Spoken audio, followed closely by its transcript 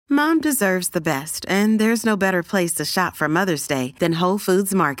Mom deserves the best, and there's no better place to shop for Mother's Day than Whole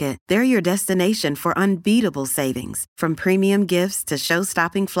Foods Market. They're your destination for unbeatable savings, from premium gifts to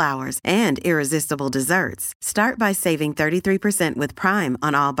show-stopping flowers and irresistible desserts. Start by saving 33% with Prime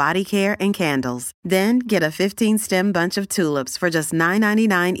on all body care and candles. Then get a 15-stem bunch of tulips for just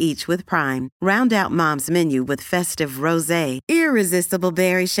 $9.99 each with Prime. Round out Mom's menu with festive rosé, irresistible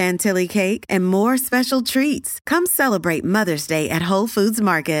berry chantilly cake, and more special treats. Come celebrate Mother's Day at Whole Foods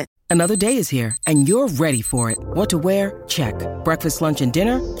Market. Another day is here, and you're ready for it. What to wear? Check. Breakfast, lunch, and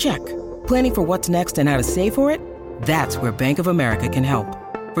dinner? Check. Planning for what's next and how to save for it? That's where Bank of America can help.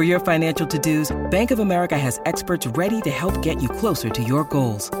 For your financial to-dos, Bank of America has experts ready to help get you closer to your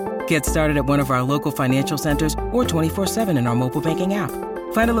goals. Get started at one of our local financial centers or 24/7 in our mobile banking app.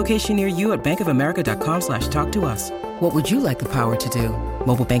 Find a location near you at bankofamerica.com/talktous. What would you like the power to do?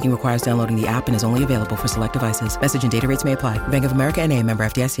 Mobile banking requires downloading the app and is only available for select devices. Message and data rates may apply. Bank of America N.A., member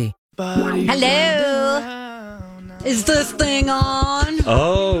FDIC. Hello. Is this thing on?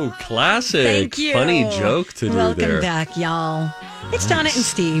 Oh, classic. Thank you. Funny joke to do Welcome there. Welcome back, y'all. It's Donna and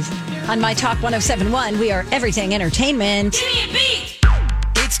Steve. On My Talk 1071, we are everything entertainment. Give me a beat.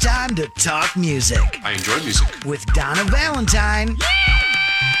 It's time to talk music. I enjoy music. With Donna Valentine.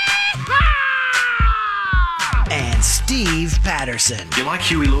 And Steve Patterson. You like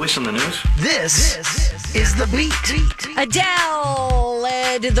Huey Lewis on the news? This is The Beat. Adele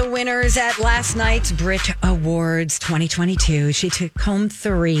led the winners at last night's Brit Awards 2022. She took home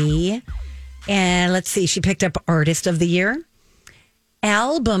 3. And let's see, she picked up Artist of the Year,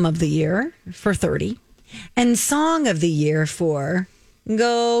 Album of the Year for 30, and Song of the Year for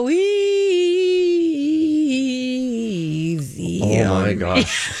Go Easy. Oh my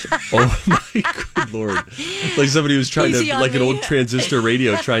gosh. Oh my good Lord. Like somebody who's trying Easy to, on like an me. old transistor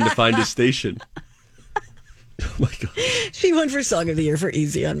radio trying to find a station. Oh my God. She won for Song of the Year for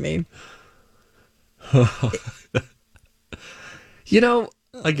Easy on Me. You know,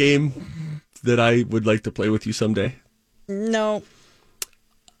 a game that I would like to play with you someday? No.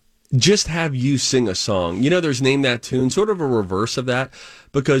 Just have you sing a song. You know, there's Name That Tune, sort of a reverse of that,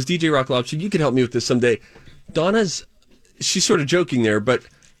 because DJ Rock Lobster, you can help me with this someday. She's sort of joking there, but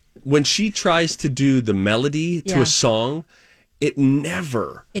when she tries to do the melody to a song, it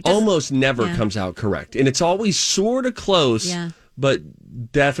almost never comes out correct. And it's always sort of close, but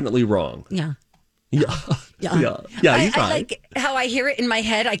definitely wrong. Yeah. Yeah. Yeah, you try. I like how I hear it in my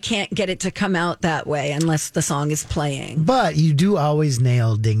head. I can't get it to come out that way unless the song is playing. But you do always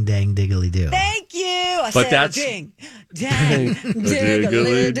nail Ding Dang Diggly Doo. Thank you. I But said that's- ding, dang,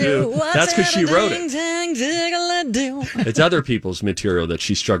 diggly doo. That's 'cause she wrote it. Ding, diggly doo. It's other people's material that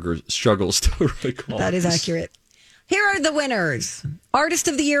she struggles to recall. That is accurate. Here are the winners. Artist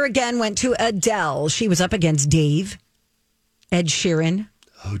of the Year again went to Adele. She was up against Dave, Ed Sheeran,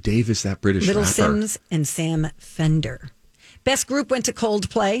 Oh, Dave is that British Little rapper. Sims, and Sam Fender. Best group went to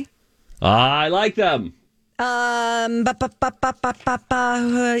Coldplay. I like them.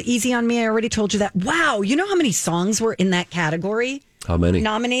 Easy on Me. I already told you that. Wow. You know how many songs were in that category? How many?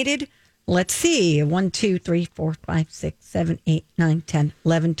 Nominated? Let's see. 1, 2, 3, 4, 5, 6, 7, 8, 9, 10,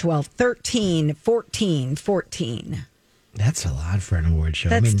 11, 12, 13, 14. That's a lot for an award show.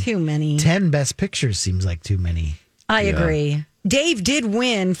 That's too many. 10 Best Pictures seems like too many. I agree. Dave did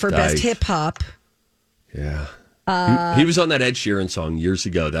win for Best Dave. Hip Hop. Yeah. He was on that Ed Sheeran song years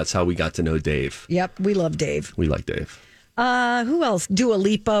ago. That's how we got to know Dave. Yep. We love Dave. We like Dave. Who else? Dua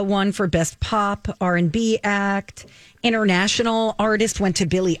Lipa won for Best Pop R&B Act. International Artist went to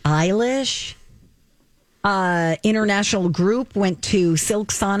Billie Eilish. International Group went to Silk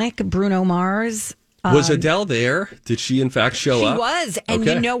Sonic, Bruno Mars. Was Adele there? Did she, in fact, show up? She was. And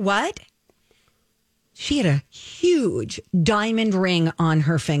you know what? She had a huge diamond ring on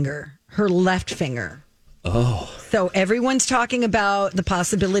her finger, her left finger. Oh. So everyone's talking about the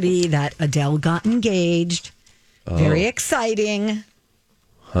possibility that Adele got engaged. Very exciting.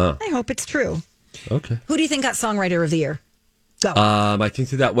 Huh. I hope it's true. Okay. Who do you think got Songwriter of the Year? Go. I think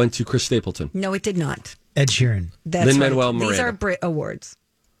that went to Chris Stapleton. No, it did not. Ed Sheeran. That's Lin-Manuel right. These Miranda. are Brit awards.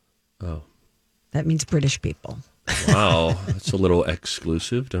 Oh. That means British people. Wow. That's a little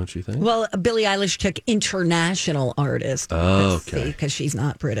exclusive, don't you think? Well, Billie Eilish took International Artist. Oh, okay. Because she's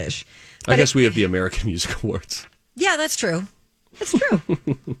not British. I guess we have the American Music Awards. Yeah, that's true. That's true.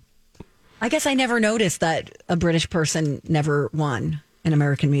 I guess I never noticed that a British person never won an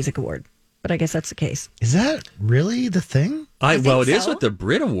American Music Award. But I guess that's the case. Is that really the thing? Well, it is so. with the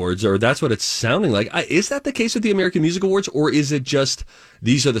Brit Awards, or that's what it's sounding like. Is that the case with the American Music Awards, or is it just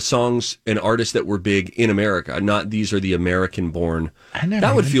these are the songs and artists that were big in America, not these are the American-born? I never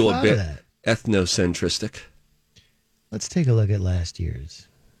That would even feel a thought bit of that. ethnocentristic. Let's take a look at last year's.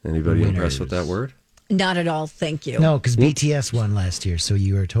 Anybody impressed with that word? Not at all. Thank you. No, because BTS won last year, so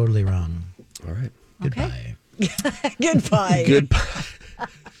you are totally wrong. All right. Goodbye. Goodbye. Goodbye.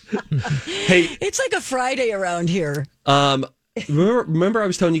 Hey, It's like a Friday around here. remember I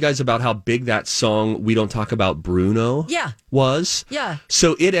was telling you guys about how big that song "We Don't Talk About Bruno" was? Yeah.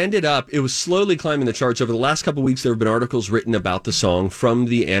 So it was slowly climbing the charts. Over the last couple of weeks, there have been articles written about the song from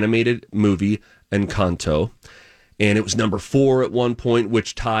the animated movie Encanto. And it was number 4 at one point,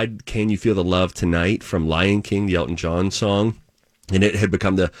 which tied "Can You Feel the Love Tonight" from Lion King, the Elton John song. And it had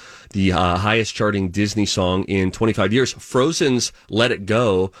become the highest charting Disney song in 25 years. Frozen's Let It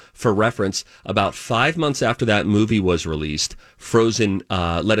Go, for reference, about 5 months after that movie was released, Frozen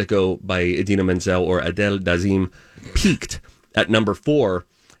Let It Go by Idina Menzel or Adele Dazeem peaked at number 4.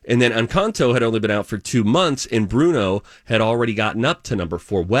 And then Encanto had only been out for 2 months, and Bruno had already gotten up to number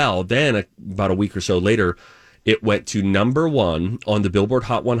 4. Well, then about a week or so later, it went to number 1 on the Billboard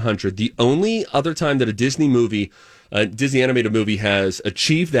Hot 100. The only other time that a Disney animated movie has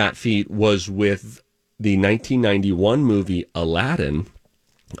achieved that feat was with the 1991 movie Aladdin,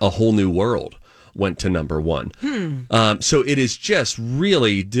 A Whole New World. Went to number 1. So it is just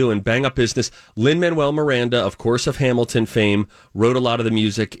really doing bang up business. Lin-Manuel Miranda, of course, of Hamilton fame, wrote a lot of the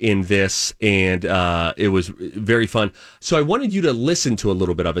music in this, and it was very fun. So I wanted you to listen to a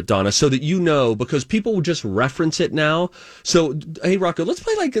little bit of it, Donna, so that you know, because people will just reference it now. So, hey, Rocco, let's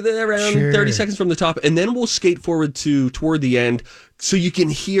play like around 30 seconds from the top, and then we'll skate forward toward the end, so you can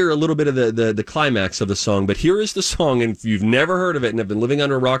hear a little bit of the climax of the song. But here is the song, and if you've never heard of it and have been living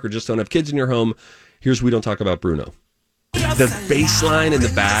under a rock or just don't have kids in your home, here's "We Don't Talk About Bruno." The bass line in the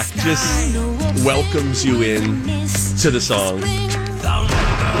back just welcomes you in to the song.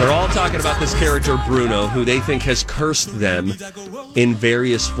 They're all talking about this character, Bruno, who they think has cursed them in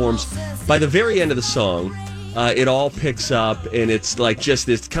various forms. By the very end of the song, it all picks up, and it's like just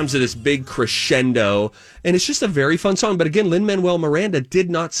this, comes to this big crescendo, and it's just a very fun song. But again, Lin-Manuel Miranda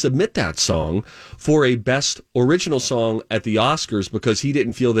did not submit that song for a Best Original Song at the Oscars because he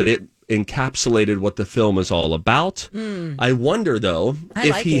didn't feel that it encapsulated what the film is all about. I wonder, though,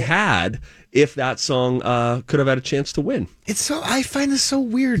 if that song could have had a chance to win. I find this so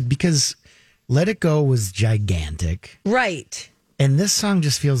weird because Let It Go was gigantic. Right. And this song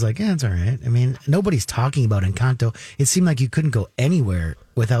just feels like, it's all right. I mean, nobody's talking about Encanto. It seemed like you couldn't go anywhere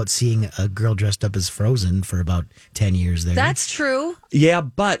without seeing a girl dressed up as Frozen for about 10 years there. That's true. Yeah,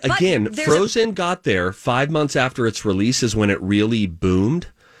 but again, Frozen got there 5 months after its release is when it really boomed.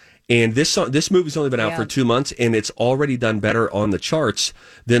 And this movie's only been out for 2 months, and it's already done better on the charts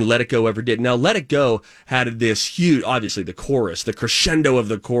than Let It Go ever did. Now, Let It Go had this huge, obviously the chorus, the crescendo of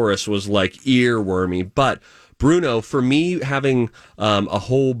the chorus was like earwormy, but Bruno, for me, having a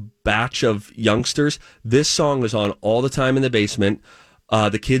whole batch of youngsters, this song is on all the time in the basement.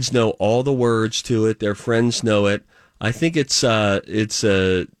 The kids know all the words to it. Their friends know it. I think it's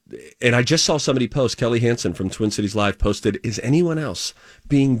and I just saw somebody post, Kelly Hansen from Twin Cities Live posted, is anyone else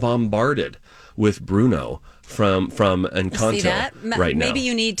being bombarded with Bruno from Encanto right now? Maybe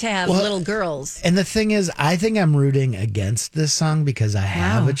you need to have little girls. And the thing is, I think I'm rooting against this song because I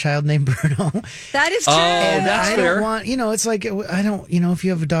have a child named Bruno. That is true. And that's I fair. don't want, it's like, I don't, if you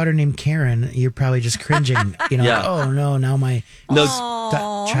have a daughter named Karen, you're probably just cringing, oh no, now my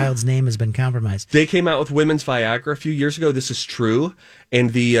child's name has been compromised. They came out with women's Viagra a few years ago. This is true.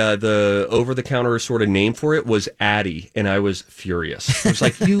 And the over-the-counter sort of name for it was Addie, and I was furious. I was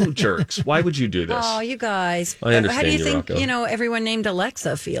like, you jerks, why would you do this? Oh, you guys. I understand. How do you think, Rocco. Everyone named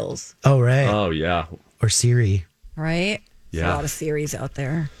Alexa feels? Oh, right. Oh, yeah. Or Siri. Right? Yeah. There's a lot of series out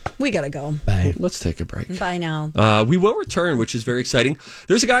there. We got to go. Bye. Let's take a break. Bye now. We will return, which is very exciting.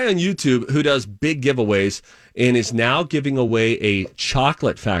 There's a guy on YouTube who does big giveaways and is now giving away a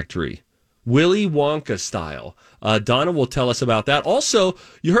chocolate factory, Willy Wonka style. Donna will tell us about that. Also,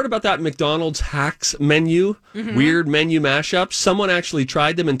 you heard about that McDonald's hacks menu, weird menu mashup. Someone actually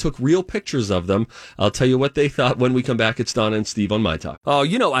tried them and took real pictures of them. I'll tell you what they thought when we come back. It's Donna and Steve on My Talk. Oh,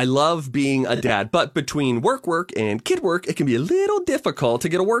 I love being a dad, but between work and kid work, it can be a little difficult to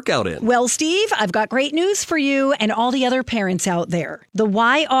get a workout in. Well, Steve, I've got great news for you and all the other parents out there. The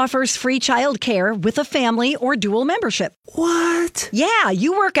Y offers free childcare with a family or dual membership. What? Yeah,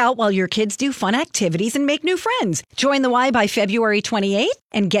 you work out while your kids do fun activities and make new friends. Join the Y by February 28th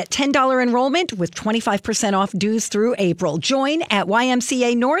and get $10 enrollment with 25% off dues through April. Join at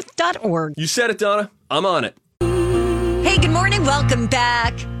ymcanorth.org. You said it, Donna. I'm on it. Hey, good morning. Welcome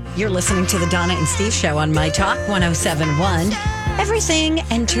back. You're listening to the Donna and Steve Show on My Talk 107.1. Everything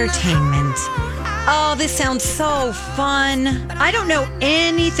Entertainment. Oh, this sounds so fun. I don't know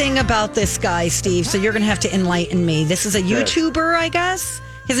anything about this guy, Steve, so you're going to have to enlighten me. This is a YouTuber, I guess?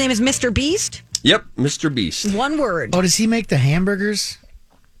 His name is Mr. Beast. Yep, Mr. Beast. One word. Oh, does he make the hamburgers?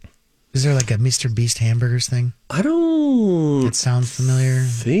 Is there like a Mr. Beast hamburgers thing? I don't It sounds familiar.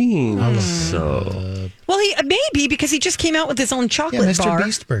 think so. Well, he maybe because he just came out with his own Yeah, chocolate Mr. bar.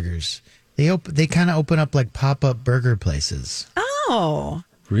 Beast burgers. They kind of open up like pop-up burger places. Oh,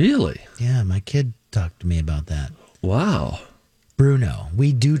 Really? Yeah, my kid talked to me about that. Wow. Bruno.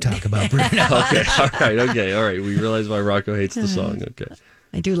 We do talk about Bruno. Okay, all right. We realize why Rocco hates the song. Okay.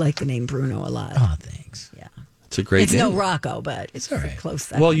 I do like the name Bruno a lot. Oh, thanks. Yeah, It's a great it's name. no Rocco, but it's all right. close.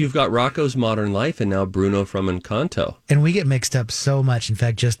 Well, you've got Rocco's Modern Life and now Bruno from Encanto. And we get mixed up so much. In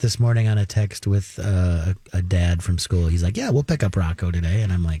fact, just this morning on a text with a dad from school, he's like, "Yeah, we'll pick up Rocco today."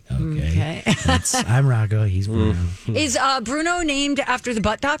 And I'm like, "Okay." I'm Rocco. He's Bruno. Is Bruno named after the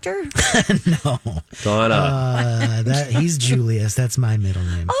butt doctor? No, Donna. he's Julius. That's my middle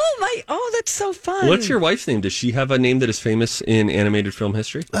name. Oh, that's so fun. What's your wife's name? Does she have a name that is famous in animated film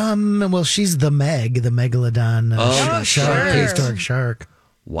history? Well, she's the Megalodon Oh, shark, sure. prehistoric shark.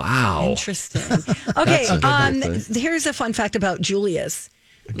 Wow. Interesting. Okay, That's a good thing. here's a fun fact about Julius.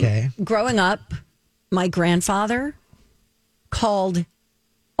 Okay. Growing up, my grandfather called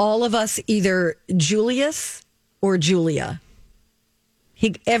all of us either Julius or Julia.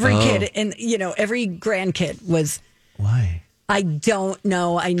 Every kid and every grandkid was. Why? I don't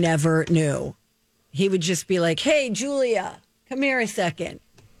know. I never knew. He would just be like, "Hey, Julia, come here a second."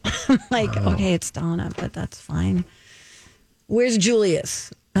 I'm like, "Okay, it's Donna, but that's fine." Where's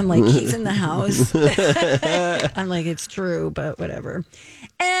Julius? I'm like, "He's in the house." I'm like, "It's true, but whatever."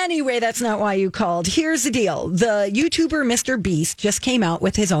 Anyway, that's not why you called. Here's the deal. The YouTuber Mr. Beast just came out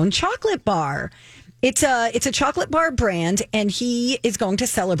with his own chocolate bar. It's a chocolate bar brand, and he is going to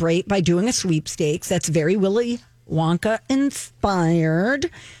celebrate by doing a sweepstakes that's very Willy Wonka inspired.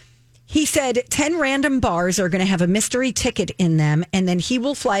 He said 10 random bars are going to have a mystery ticket in them, and then he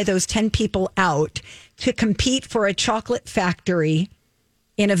will fly those 10 people out to compete for a chocolate factory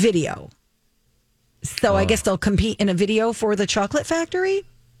in a video. So I guess they'll compete in a video for the chocolate factory.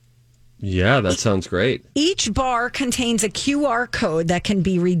 Yeah, that sounds great. Each bar contains a QR code that can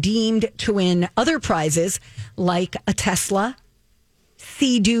be redeemed to win other prizes like a Tesla,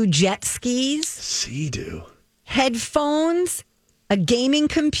 Sea-Doo jet skis, Sea-Doo. headphones, a gaming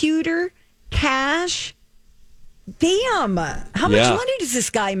computer, cash. Damn. How much money does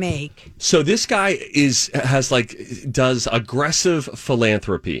this guy make? So this guy does aggressive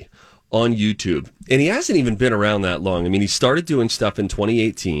philanthropy on YouTube. And he hasn't even been around that long. I mean, he started doing stuff in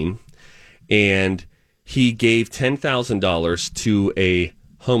 2018 and he gave $10,000 to a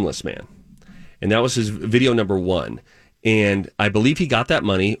homeless man. And that was his video number 1. And I believe he got that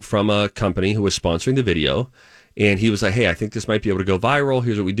money from a company who was sponsoring the video. And he was like, "Hey, I think this might be able to go viral.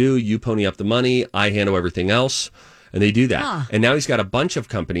 Here's what we do. You pony up the money. I handle everything else." And they do that. And now he's got a bunch of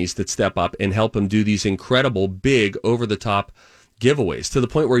companies that step up and help him do these incredible, big, over-the-top giveaways to the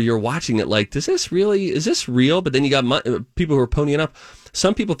point where you're watching it like, is this real? But then you got people who are ponying up.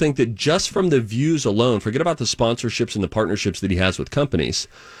 Some people think that just from the views alone, forget about the sponsorships and the partnerships that he has with companies,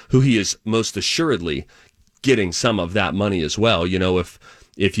 who he is most assuredly getting some of that money as well. You know, if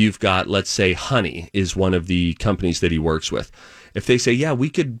you've got, let's say, Honey is one of the companies that he works with. If they say, "Yeah, we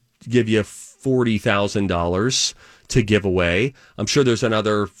could give you $40,000 to give away," I'm sure there's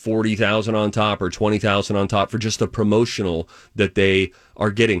another $40,000 on top or $20,000 on top for just the promotional that they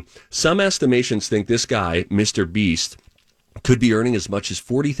are getting. Some estimations think this guy, Mr. Beast, could be earning as much as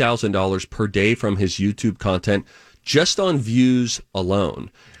 $40,000 per day from his YouTube content just on views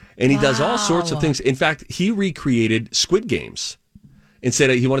alone. And he does all sorts of things. In fact, he recreated Squid Games and said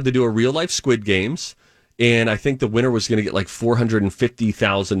he wanted to do a real life Squid Games. And I think the winner was going to get like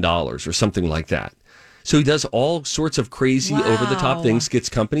 $450,000 or something like that. So he does all sorts of crazy over the top things, gets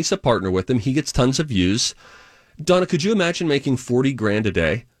companies to partner with him. He gets tons of views. Donna, could you imagine making $40,000 a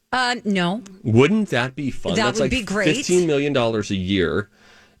day? No. Wouldn't that be fun? That That's would like be great. $15 million a year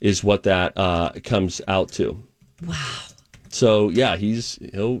is what that comes out to. Wow. So yeah,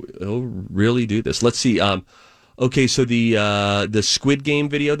 he'll really do this. Let's see. Okay, so the Squid Game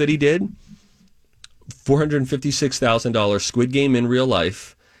video that he did, $456,000 Squid Game in real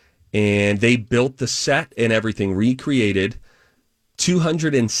life, and they built the set and everything, recreated,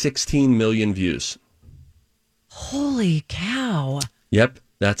 216 million views. Holy cow. Yep,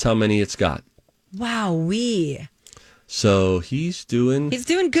 that's how many it's got. Wowee. So he's doing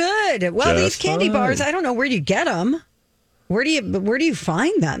good. Well, these just candy fine. bars, I don't know where you get them. Where do you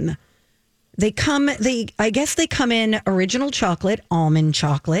find them? I guess they come in original chocolate, almond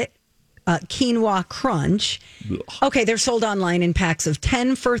chocolate, quinoa crunch. Okay, they're sold online in packs of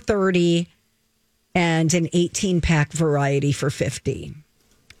 10 for $30 and an 18-pack variety for $50.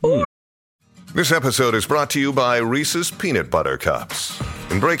 This episode is brought to you by Reese's Peanut Butter Cups.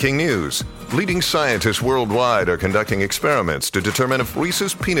 In breaking news, leading scientists worldwide are conducting experiments to determine if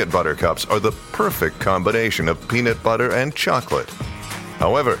Reese's Peanut Butter Cups are the perfect combination of peanut butter and chocolate.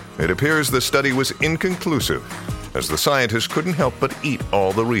 However, it appears the study was inconclusive, as the scientists couldn't help but eat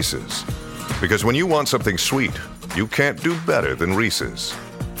all the Reese's. Because when you want something sweet, you can't do better than Reese's.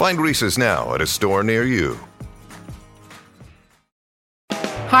 Find Reese's now at a store near you.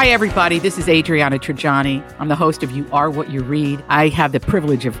 Hi, everybody. This is Adriana Trajani. I'm the host of You Are What You Read. I have the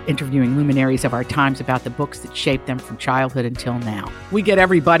privilege of interviewing luminaries of our times about the books that shaped them from childhood until now. We get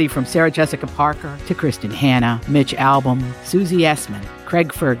everybody from Sarah Jessica Parker to Kristen Hanna, Mitch Albom, Susie Essman,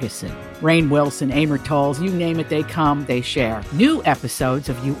 Craig Ferguson, Rainn Wilson, Amor Tolls, you name it, they come, they share. New episodes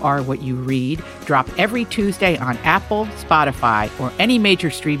of You Are What You Read drop every Tuesday on Apple, Spotify, or any major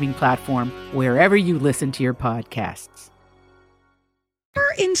streaming platform wherever you listen to your podcasts.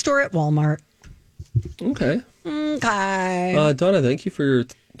 Or in store at Walmart. Okay. Okay. Donna, thank you for your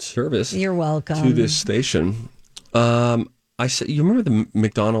service. You're welcome. To this station. I said, you remember the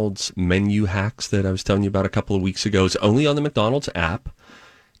McDonald's menu hacks that I was telling you about a couple of weeks ago? It's only on the McDonald's app,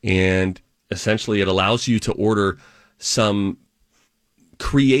 and essentially it allows you to order some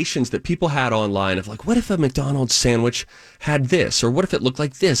creations that people had online of like, what if a McDonald's sandwich had this, or what if it looked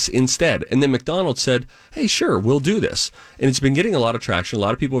like this instead? And then McDonald's said, hey, sure, we'll do this. And it's been getting a lot of traction. A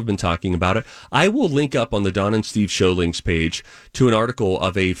lot of people have been talking about it. I will link up on the Don and Steve Show links page to an article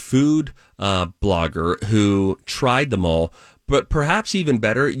of a food blogger who tried them all. But perhaps even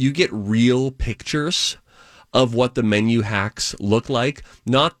better, you get real pictures of what the menu hacks look like,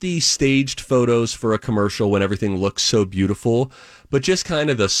 not the staged photos for a commercial when everything looks so beautiful, but just kind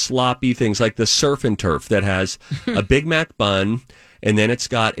of the sloppy things like the surf and turf that has a Big Mac bun, and then it's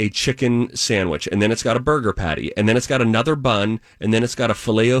got a chicken sandwich, and then it's got a burger patty, and then it's got another bun, and then it's got a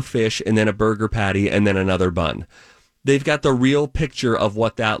Filet-O-Fish, and then a burger patty, and then another bun. They've got the real picture of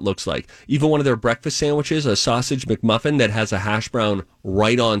what that looks like. Even one of their breakfast sandwiches, a sausage McMuffin that has a hash brown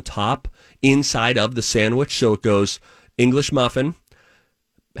right on top inside of the sandwich. So it goes English muffin,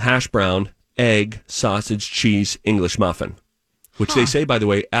 hash brown, egg, sausage, cheese, English muffin, which they say, by the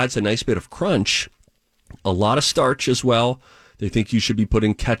way, adds a nice bit of crunch, a lot of starch as well. They think you should be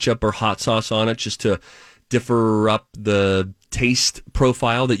putting ketchup or hot sauce on it just to differ up the taste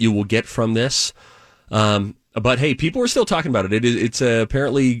profile that you will get from this. But hey, people are still talking about it. It's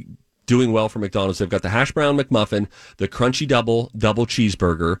apparently doing well for McDonald's. They've got the hash brown McMuffin, the crunchy double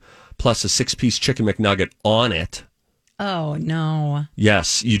cheeseburger, plus a 6-piece chicken McNugget on it. Oh, no.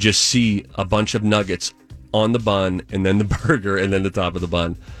 Yes, you just see a bunch of nuggets on the bun, and then the burger, and then the top of the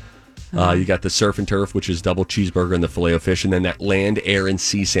bun. You got the surf and turf, which is double cheeseburger and the Filet-O-Fish, and then that land, air, and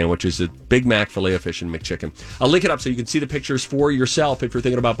sea sandwich is a Big Mac, Filet-O-Fish, and McChicken. I'll link it up so you can see the pictures for yourself if you're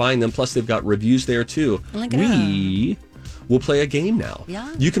thinking about buying them. Plus, they've got reviews there, too. We will play a game now.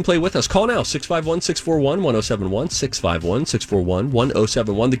 Yeah. You can play with us. Call now, 651-641-1071,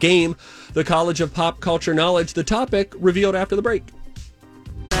 651-641-1071. The game, the College of Pop Culture Knowledge, the topic revealed after the break.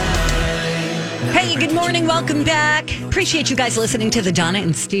 Hey, good morning. Welcome back. Appreciate you guys listening to the Donna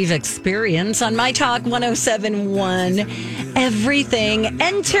and Steve Experience on My Talk 1071. Everything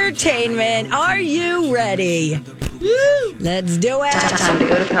Entertainment. Are you ready? Woo! Let's do it. Time to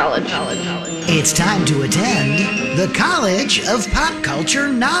go to college. It's time to attend the College of Pop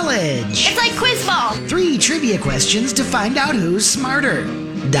Culture Knowledge. It's like quiz ball. 3 trivia questions to find out who's smarter.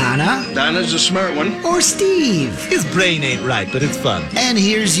 Donna? Donna's a smart one. Or Steve? His brain ain't right, but it's fun. And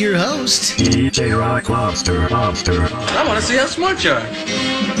here's your host, DJ Rock Lobster. I want to see how smart you are. I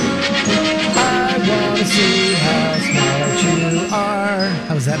want to see how smart you are.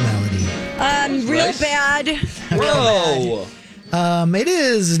 How was that melody? Real Nice. bad. Whoa! It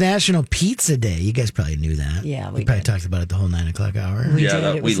is National Pizza Day. You guys probably knew that. Yeah, we probably talked about it the whole 9 o'clock hour. We did.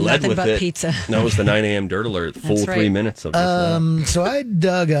 It was we led nothing with but it. pizza. That was the 9 a.m. Dirt Alert, full That's 3 right. minutes of this. So I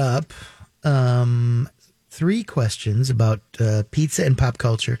dug up 3 questions about pizza and pop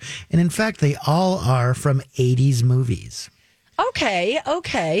culture, and in fact, they all are from 80s movies. Okay.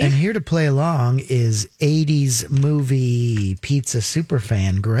 And here to play along is 80s movie pizza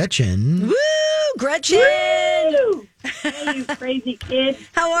superfan Gretchen. Woo! Gretchen! Woo! Hey, you crazy kid.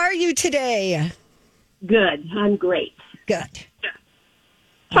 How are you today? Good. I'm great. Good.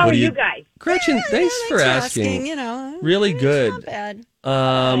 How What are do you you- guys? Gretchen, thanks for asking. You know, Really good. Not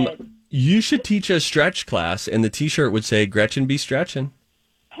bad. You should teach a stretch class, and the T-shirt would say "Gretchen be stretching."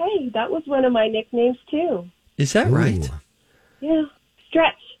 Hey, that was one of my nicknames too. Is that right? Yeah.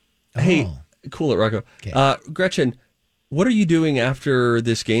 Stretch. Hey, Oh. cool it, Rocco. Okay. Gretchen, what are you doing after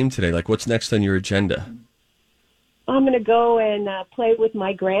this game today? Like, what's next on your agenda? I'm going to go and play with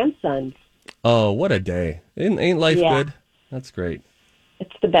my grandsons. Oh, what a day. Ain't life good? That's great.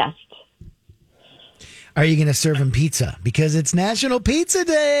 It's the best. Are you going to serve him pizza? Because it's National Pizza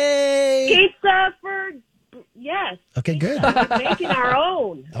Day. Pizza for, yes. Okay, good. We're making our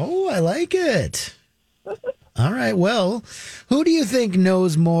own. Oh, I like it. All right. Well, who do you think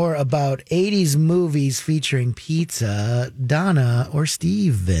knows more about 80s movies featuring pizza, Donna or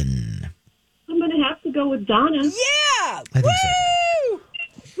Steven? I'm going to have to go with Donna. Yeah. I think so.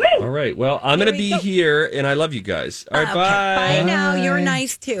 All right. Well, I'm going to be here, and I love you guys. All right, Okay, bye. bye now. You're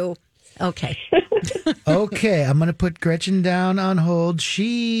nice too. Okay. Okay, I'm going to put Gretchen down on hold. She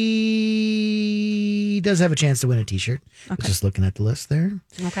does have a chance to win a T-shirt. Just looking at the list there.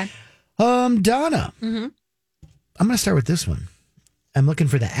 Okay. Donna. Mm-hmm. I'm going to start with this one. I'm looking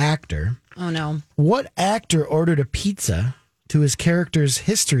for the actor. Oh, no. What actor ordered a pizza to his character's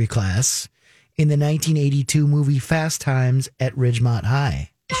history class in the 1982 movie Fast Times at Ridgemont High?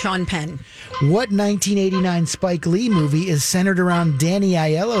 Sean Penn. What 1989 Spike Lee movie is centered around Danny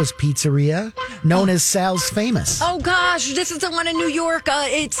Aiello's pizzeria, known as Sal's Famous? Oh, gosh. This is the one in New York.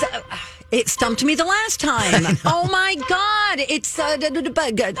 It stumped me the last time. Oh, my God. It's...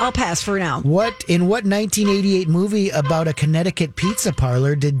 I'll pass for now. In what 1988 movie about a Connecticut pizza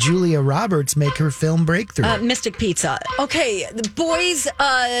parlor did Julia Roberts make her film breakthrough? Mystic Pizza. Okay. The Boys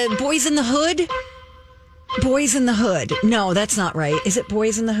in the Hood? Boys in the Hood. No, that's not right. Is it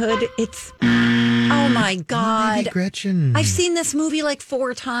Boys in the Hood? It's... Oh, my God. Maybe Gretchen. I've seen this movie like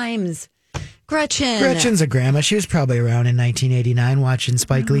 4 times. Gretchen's a grandma. She was probably around in 1989 watching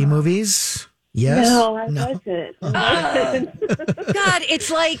Spike Lee movies. Yes? No, I wasn't. God, it's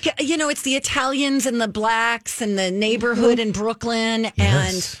like, it's the Italians and the blacks and the neighborhood in Brooklyn.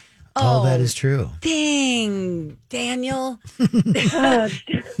 Yes. All that is true. Dang, Daniel. Daniel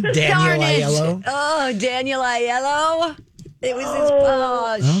Aiello. Oh, Daniel Aiello. It was his.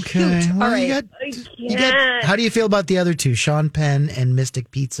 Okay. Shoot. Well, All right. you got, how do you feel about the other two, Sean Penn and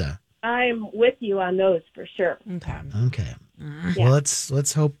Mystic Pizza? I'm with you on those for sure. Okay. Well,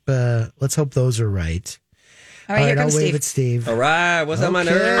 let's hope those are right. All right, here I'll comes wave Steve. at Steve. All right. What's on my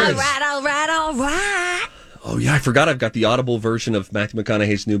nerves? All right. Oh, yeah, I forgot I've got the Audible version of Matthew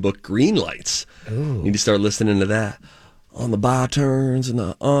McConaughey's new book, Green Lights. Ooh. Need to start listening to that. On the by turns and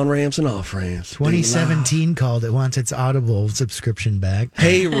the on ramps and off ramps. 2017 called it, wants its Audible subscription back.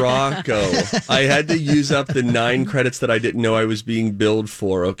 Hey, Rocco, I had to use up the 9 credits that I didn't know I was being billed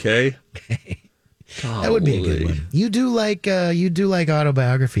for, okay? That would be a good one. You do like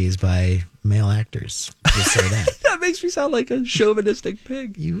autobiographies by male actors. Just say that. That makes me sound like a chauvinistic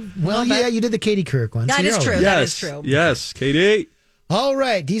pig. You did the Katie Couric one. That is true. Yes, that is true. Yes, Katie. All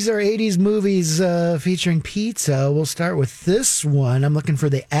right, these are 80s movies featuring pizza. We'll start with this one. I'm looking for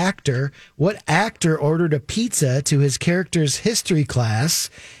the actor. What actor ordered a pizza to his character's history class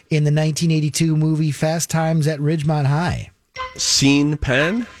in the 1982 movie Fast Times at Ridgemont High? Sean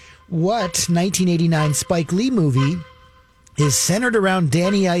Penn. What 1989 Spike Lee movie is centered around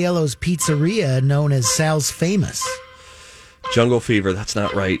Danny Aiello's pizzeria known as Sal's Famous? Jungle Fever. That's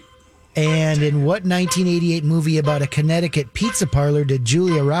not right. And in what 1988 movie about a Connecticut pizza parlor did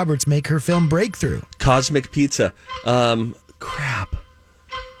Julia Roberts make her film breakthrough? Cosmic Pizza. Crap.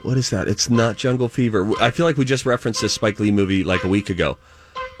 What is that? It's not Jungle Fever. I feel like we just referenced this Spike Lee movie like a week ago.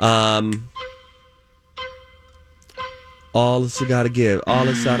 All it's got to give. All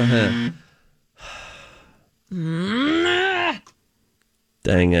it's out of hand.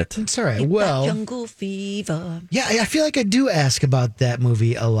 Dang it. It's all right. Well, Jungle Fever. yeah, I feel like I do ask about that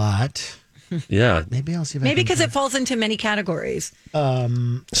movie a lot. Yeah. Maybe I'll see if I Maybe can because it falls into many categories.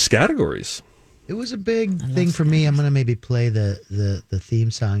 Categories. It was a big thing for me. I'm going to maybe play the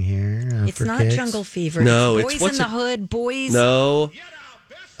theme song here. It's for not kids. Jungle Fever. No, it's Boys what's in the it? Hood. Boys. No.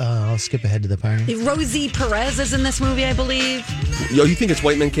 I'll skip ahead to the party. Rosie Perez is in this movie, I believe. Yo, you think it's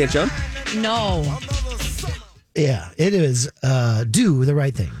White Men Can't Jump? No. Yeah, it is. Do the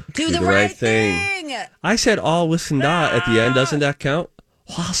right thing. Do the right thing. I said all with and da at the end. Doesn't that count?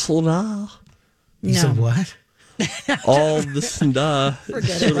 Wassel da. You said what? All this and da.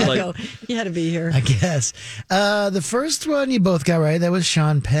 Forget it. Rocco. You had to be here. I guess. The first one you both got right. That was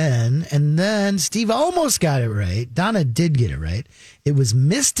Sean Penn. And then Steve almost got it right. Donna did get it right. It was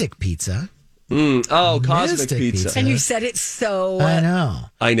Mystic Pizza. Cosmic Mystic Pizza. And you said it so. I know.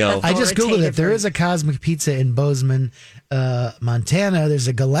 I know. I just Googled it. There is a Cosmic Pizza in Bozeman, Montana. There's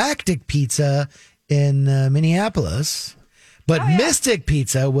a Galactic Pizza in Minneapolis. But Mystic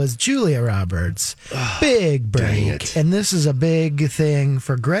Pizza was Julia Roberts' big break. And this is a big thing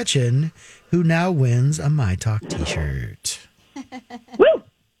for Gretchen, who now wins a My Talk t-shirt. Woo!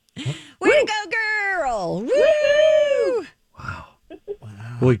 Way to go, girl! Woo! Wow.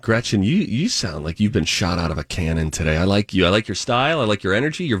 Boy, Gretchen, you sound like you've been shot out of a cannon today. I like you. I like your style. I like your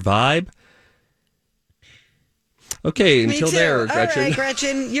energy, your vibe. Okay, Me until too. there, Gretchen. All right,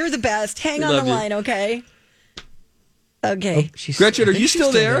 Gretchen, you're the best. Hang We on the love you. line, okay? Okay. Gretchen, are you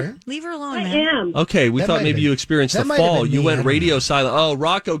still there? Leave her alone, I man. am. Okay, we That thought might maybe have you been- experienced that the might have fall. been You me, I went don't radio know. silent. Oh,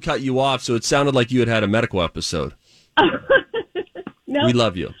 Rocco cut you off, so it sounded like you had a medical episode. No. We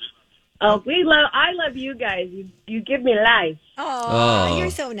love you. Oh, I love you guys. You give me life. Oh, you're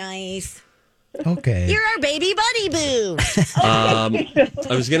so nice. Okay. You're our baby buddy boo. I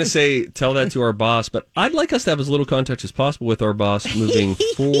was going to say, tell that to our boss, but I'd like us to have as little contact as possible with our boss moving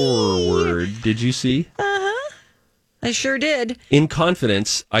forward. Did you see? I sure did. In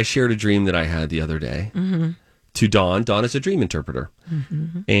confidence, I shared a dream that I had the other day to Dawn. Dawn is a dream interpreter.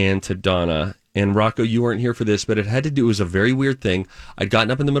 And to Donna. And Rocco, you weren't here for this, but it was a very weird thing. I'd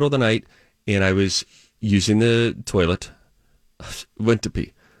gotten up in the middle of the night and I was using the toilet, went to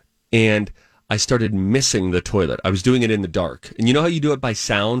pee, and I started missing the toilet. I was doing it in the dark. And you know how you do it by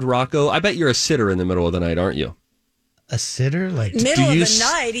sound, Rocco? I bet you're a sitter in the middle of the night, aren't you? A sitter? Like, Middle of the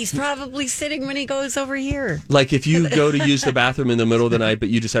night, he's probably sitting when he goes over here. Like if you go to use the bathroom in the middle of the night, but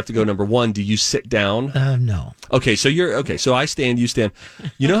you just have to go number one, do you sit down? No. Okay, so I stand, you stand.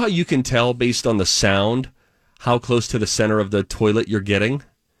 You know how you can tell based on the sound how close to the center of the toilet you're getting?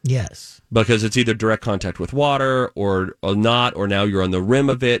 Yes. Because it's either direct contact with water or not, or now you're on the rim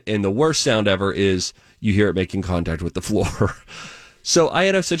of it. And the worst sound ever is you hear it making contact with the floor. So I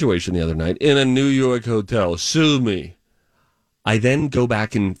had a situation the other night in a New York hotel. Sue me. I then go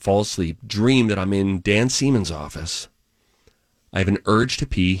back and fall asleep, dream that I'm in Dan Siemens' office. I have an urge to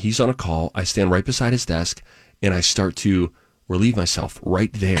pee. He's on a call. I stand right beside his desk, and I start to relieve myself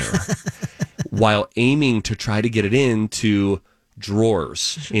right there while aiming to try to get it into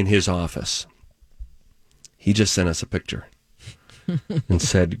drawers in his office. He just sent us a picture and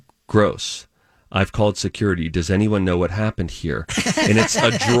said, "Gross. I've called security. Does anyone know what happened here?" And it's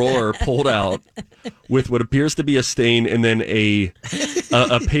a drawer pulled out with what appears to be a stain and then a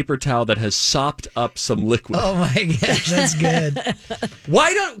paper towel that has sopped up some liquid. Oh my gosh, that's good.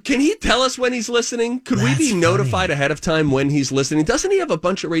 Can he tell us when he's listening? Could we be notified ahead of time when he's listening? Doesn't he have a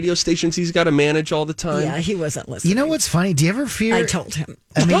bunch of radio stations he's got to manage all the time? Yeah, he wasn't listening. You know what's funny? Do you ever fear? I told him.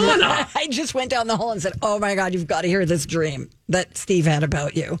 I mean, I just went down the hall and said, "Oh my God, you've got to hear this dream that Steve had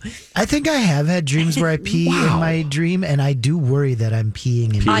about you." I think I have had dreams where I pee in my dream, and I do worry that I'm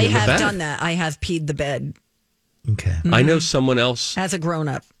peeing in. I the have bed. done that. I have peed the bed. Okay. I know someone else as a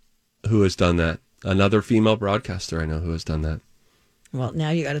grown-up who has done that. Another female broadcaster I know who has done that. Well, now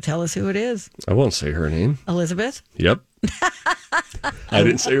you got to tell us who it is. I won't say her name. Elizabeth? Yep. I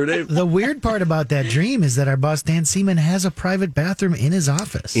didn't say her name. The weird part about that dream is that our boss Dan Seaman has a private bathroom in his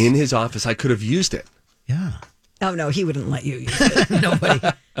office. In his office. I could have used it. Yeah. Oh, no, he wouldn't let you use it. Nobody.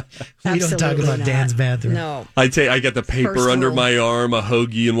 We don't talk Absolutely about not. Dan's bathroom. No. I get the paper First under rule. my arm, a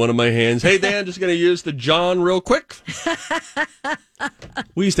hoagie in one of my hands. Hey, Dan, just going to use the John real quick.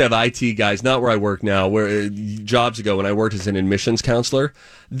 We used to have IT guys, not where I work now, where jobs ago when I worked as an admissions counselor,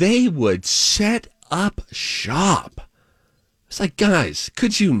 they would set up shop. It's like, guys,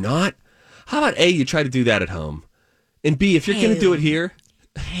 could you not? How about A, you try to do that at home? And B, if you're going to do it here,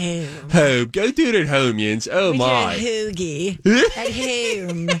 home. Go do it at home, Jens. Oh, my. Hoogie at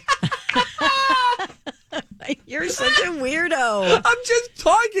home. You're such a weirdo. I'm just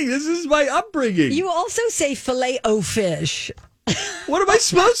talking. This is my upbringing. You also say filet-o-fish. What am I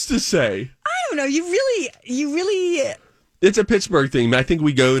supposed to say? I don't know. You really. It's a Pittsburgh thing. I think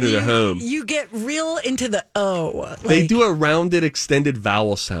we go into the home. You get real into the O. They do a rounded, extended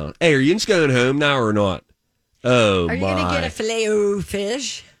vowel sound. Hey, are you just going home now or not? Oh, Are you my. going to get a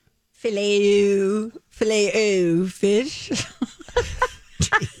filet-o-fish? Filet-o-fish?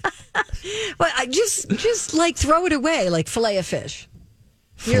 Well, I just like throw it away, like filet-o-fish.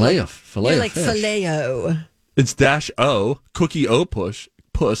 Filet You're of like fish. filet-o. It's -o, cookie o puss,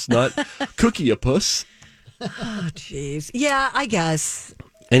 not cookie a puss. Oh, jeez. Yeah, I guess.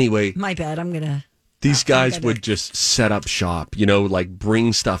 Anyway, My bad. I'm going to... these guys would just set up shop, like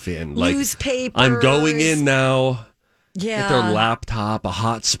bring stuff in. Like, Newspapers. I'm going in now. Yeah. Get their laptop, a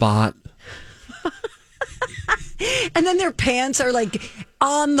hotspot. And then their pants are like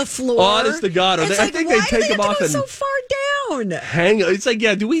on the floor. Honest to God, It's I like, think why they take do them have off to go and so far down. hang. It's like,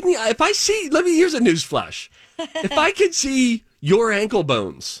 yeah, do we need, if I see, here's a newsflash. If I could see your ankle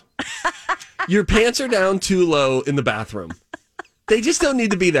bones, your pants are down too low in the bathroom. They just don't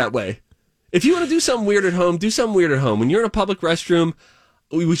need to be that way. If you want to do something weird at home, do something weird at home. When you're in a public restroom,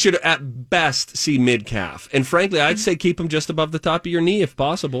 we should at best see mid-calf. And frankly, I'd say keep them just above the top of your knee if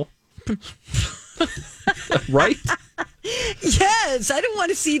possible. Right? Yes, I don't want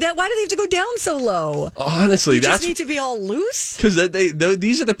to see that. Why do they have to go down so low? Honestly, You that's just need to be all loose. because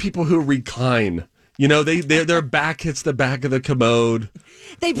these are the people who recline. You know, their back hits the back of the commode.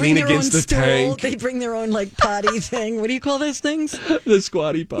 They bring lean their own against the stool. tank. They bring their own potty thing. What do you call those things? The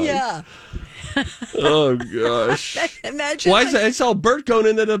squatty potty. Yeah. Oh gosh. Imagine. Why is that? I saw Bert going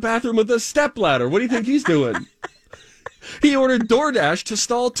into the bathroom with a stepladder. What do you think he's doing? He ordered DoorDash to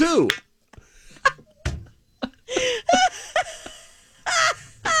stall too.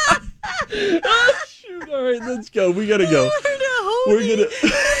 Oh, shoot. All right, let's go. We gotta go. We're gonna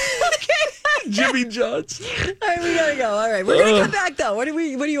Jimmy John's. All right, we gotta go. All right, we're gonna come back though. What do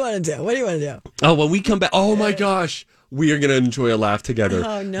you want to do? What do you want to do? Oh, when we come back, oh my gosh, we are gonna enjoy a laugh together.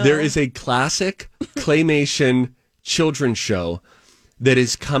 Oh no. There is a classic claymation children's show that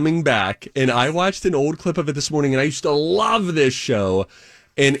is coming back, and I watched an old clip of it this morning, and I used to love this show.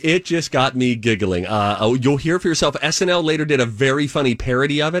 And it just got me giggling. You'll hear for yourself. SNL later did a very funny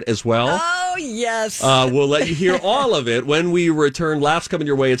parody of it as well. Oh, yes. We'll let you hear all of it when we return. Laughs coming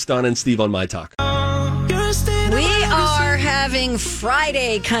your way. It's Donna and Steve on My Talk. We are having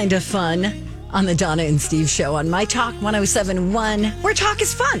Friday kind of fun on the Donna and Steve show on My Talk 107.1, where talk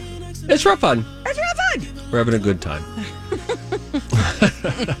is fun. It's real fun. It's real fun. We're having a good time.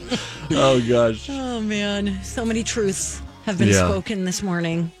 Oh, gosh. Oh, man. So many truths have been spoken this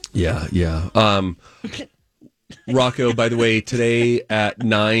morning. Yeah. Rocco, by the way, today at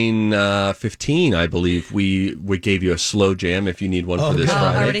 9:15, I believe, we gave you a slow jam if you need one for this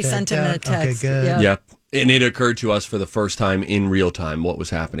Friday. I already sent him a text. Okay, good. Yep. And it occurred to us for the first time in real time what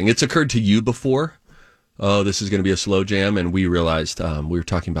was happening. It's occurred to you before. Oh, this is going to be a slow jam. And we realized we were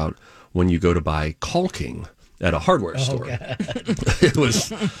talking about when you go to buy caulking at a hardware store. It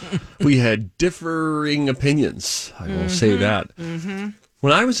was, we had differing opinions. I will say that. Mm-hmm.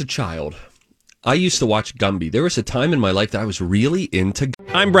 When I was a child, I used to watch Gumby. There was a time in my life that I was really into.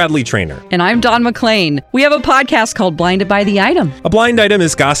 I'm Bradley Trainer. And I'm Don McClain. We have a podcast called Blinded by the Item. A blind item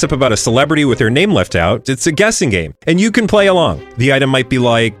is gossip about a celebrity with their name left out. It's a guessing game, and you can play along. The item might be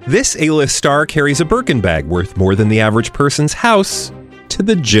like, this A-list star carries a Birkin bag worth more than the average person's house to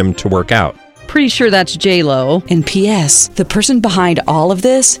the gym to work out. Pretty sure that's J-Lo. And P.S. the person behind all of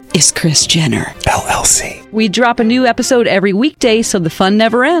this is Kris Jenner, LLC. We drop a new episode every weekday so the fun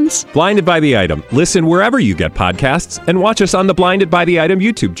never ends. Blinded by the Item. Listen wherever you get podcasts and watch us on the Blinded by the Item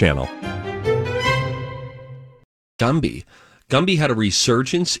YouTube channel. Gumby. Gumby had a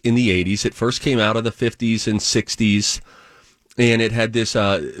resurgence in the 80s. It first came out of the 50s and 60s, and it had this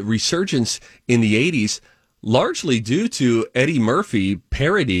resurgence in the 80s. Largely due to Eddie Murphy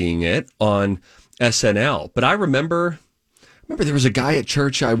parodying it on SNL. But I remember there was a guy at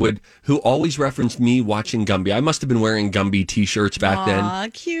church who always referenced me watching Gumby. I must have been wearing Gumby t-shirts back then. Aw,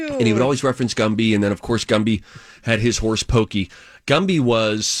 cute. And he would always reference Gumby. And then, of course, Gumby had his horse Pokey. Gumby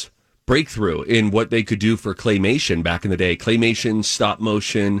was breakthrough in what they could do for claymation back in the day. Claymation, stop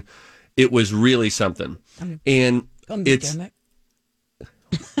motion. It was really something. And it's...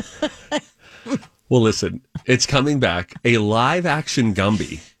 Well, listen, it's coming back. A live-action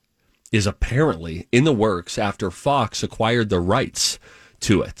Gumby is apparently in the works after Fox acquired the rights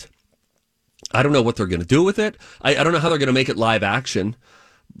to it. I don't know what they're going to do with it. I don't know how they're going to make it live-action,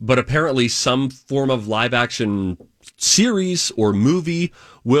 but apparently some form of live-action series or movie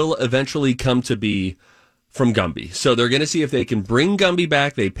will eventually come to be from Gumby. So they're going to see if they can bring Gumby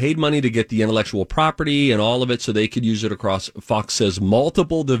back. They paid money to get the intellectual property and all of it so they could use it across Fox's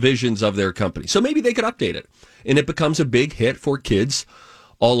multiple divisions of their company. So maybe they could update it and it becomes a big hit for kids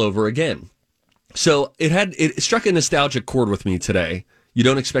all over again. So it struck a nostalgic chord with me today. You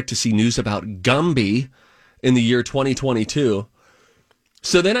don't expect to see news about Gumby in the year 2022.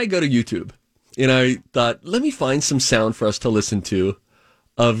 So then I go to YouTube and I thought, let me find some sound for us to listen to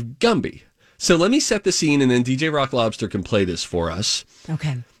of Gumby. So let me set the scene, and then DJ Rock Lobster can play this for us.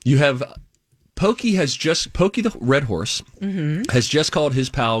 Okay. You have Pokey the red horse, has just called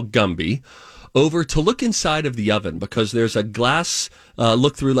his pal Gumby over to look inside of the oven because there's a glass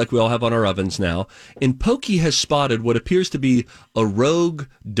look through like we all have on our ovens now. And Pokey has spotted what appears to be a rogue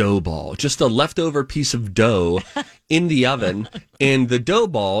dough ball, just a leftover piece of dough in the oven. And the dough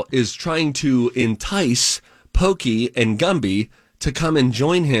ball is trying to entice Pokey and Gumby to come and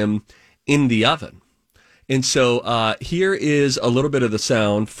join him in the oven. And so here is a little bit of the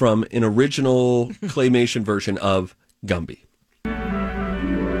sound from an original claymation version of Gumby.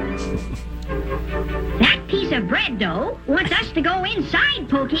 That piece of bread dough wants us to go inside,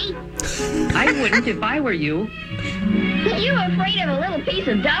 Pokey. I wouldn't if I were you. You afraid of a little piece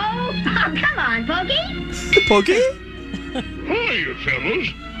of dough? Oh, come on, Pokey. Pokey? Hiya, fellas.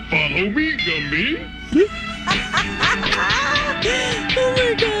 Follow me, Gumby. Oh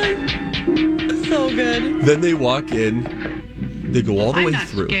my God. So good. Then they walk in. They go all the way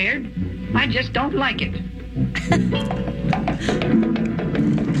through. I'm not scared. I just don't like it.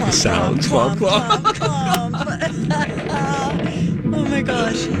 The sound. Clomp, clomp. Oh my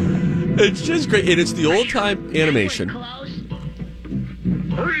gosh. It's just great. And it's the old time animation. Hurry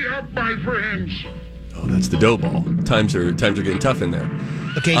up, my friends. Oh, that's the dough ball. Times are getting tough in there.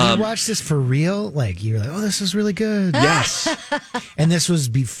 Okay, you watched this for real? Like, you were like, oh, this is really good. Yes. And this was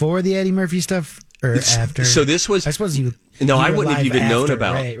before the Eddie Murphy stuff or after? So this was... I suppose you... No, you I were wouldn't have live even known after.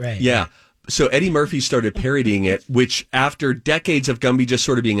 about Right, right. Yeah. So Eddie Murphy started parodying it, which after decades of Gumby just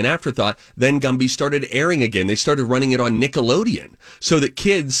sort of being an afterthought, then Gumby started airing again. They started running it on Nickelodeon so that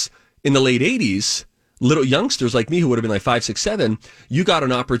kids in the late 80s, little youngsters like me who would have been like 5, 6, 7, you got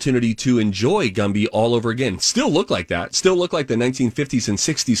an opportunity to enjoy Gumby all over again. Still look like that. Still look like the 1950s and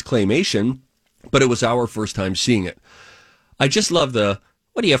 60s claymation, but it was our first time seeing it. I just love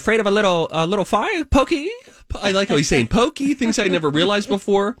what are you, afraid of a little fire, Pokey? I like how he's saying Pokey, things I never realized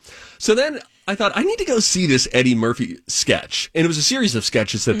before. So then I thought, I need to go see this Eddie Murphy sketch. And it was a series of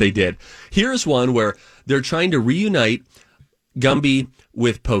sketches that they did. Here's one where they're trying to reunite Gumby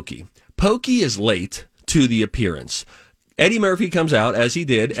with Pokey. Pokey is late to the appearance. Eddie Murphy comes out, as he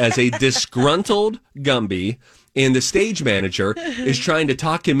did, as a disgruntled Gumby, and the stage manager is trying to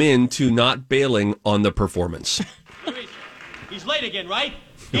talk him into not bailing on the performance. He's late again, right?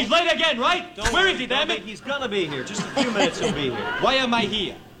 He's late again, right? Where is he, damn it? He's gonna be here. Just a few minutes he'll be here. Why am I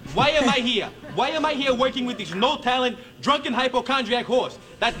here? Why am I here? Why am I here working with this no-talent, drunken hypochondriac horse?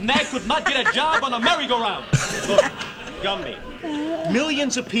 That nag could not get a job on a merry-go-round. Look, Gumby,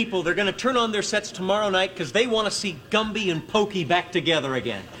 millions of people, they're gonna turn on their sets tomorrow night because they want to see Gumby and Pokey back together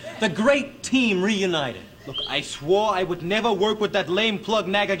again. The great team reunited. Look, I swore I would never work with that lame plug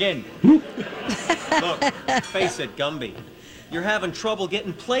nag again. Look, face it, Gumby. You're having trouble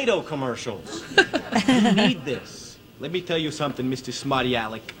getting Play-Doh commercials. You need this. Let me tell you something, Mr. Smarty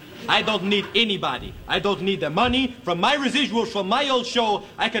Alec. I don't need anybody. I don't need the money. From my residuals from my old show,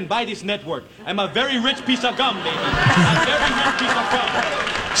 I can buy this network. I'm a very rich piece of gum, baby. A very rich piece of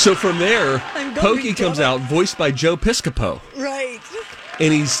gum. So from there, Pokey comes out, voiced by Joe Piscopo. Right.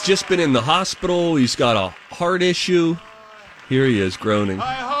 And he's just been in the hospital. He's got a heart issue. Here he is, groaning.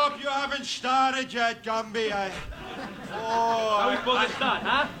 I hope you haven't started yet, Gumby. How are we supposed to start,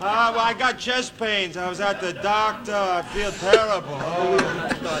 huh? Well, I got chest pains. I was at the doctor. I feel terrible.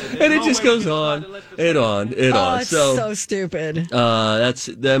 And it just goes on and on and on. It's so stupid. That's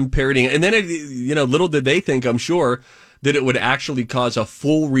them parodying it. And then, little did they think, I'm sure, that it would actually cause a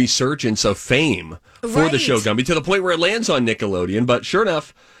full resurgence of fame for the show Gumby, to the point where it lands on Nickelodeon. But sure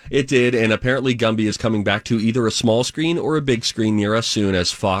enough, it did, and apparently Gumby is coming back to either a small screen or a big screen near us soon,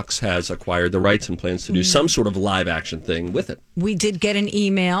 as Fox has acquired the rights and plans to do some sort of live-action thing with it. We did get an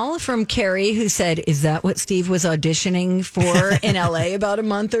email from Carrie who said, is that what Steve was auditioning for in L.A. about a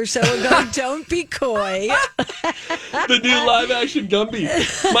month or so ago? Don't be coy. The new live-action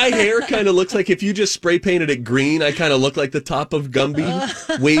Gumby. My hair kind of looks like, if you just spray painted it green, I kind of look like the top of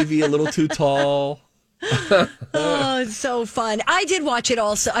Gumby. Wavy, a little too tall. Oh, it's so fun. I did watch it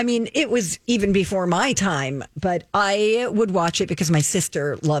also. I mean, it was even before my time, but I would watch it because my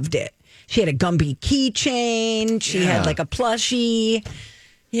sister loved it. She had a Gumby keychain. She had like a plushie.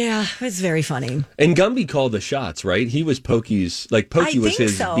 Yeah, it was very funny. And Gumby called the shots, right? He was Pokey's, Pokey was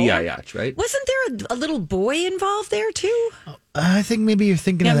his biatch, right? Wasn't there a little boy involved there too? I think maybe you're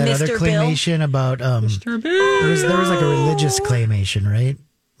thinking of that Mr. other claymation about Mr. Bill. There was like a religious claymation, right?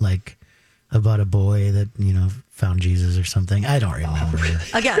 Like about a boy that, found Jesus or something. I don't remember.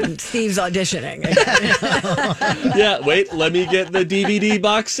 Again, Steve's auditioning. Yeah, wait, let me get the DVD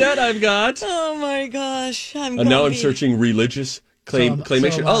box set I've got. Oh my gosh. Now I'm searching religious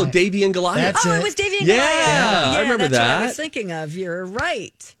claymation. Davy and Goliath. That's it was Davy and Goliath. Yeah, I remember that's that. what I was thinking of. You're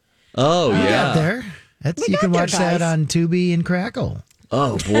right. Oh, yeah. There. You can watch that on Tubi and Crackle.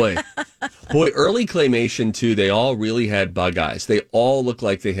 Oh, boy. Early claymation, too, they all really had bug eyes. They all looked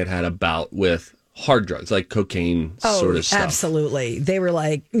like they had a bout with hard drugs, like cocaine sort of stuff. Absolutely. They were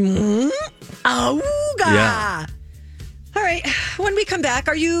like, Auga. Yeah. All right. When we come back,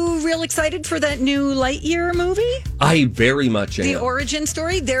 are you real excited for that new Lightyear movie? I very much am. The origin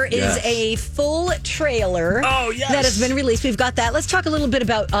story. There is a full trailer that has been released. We've got that. Let's talk a little bit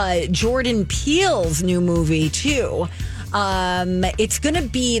about Jordan Peele's new movie, too. It's going to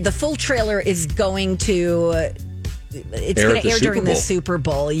be, the full trailer is going to... It's going to air during the Super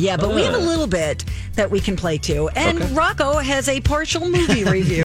Bowl. Yeah, but we have a little bit that we can play to. And Rocco has a partial movie review.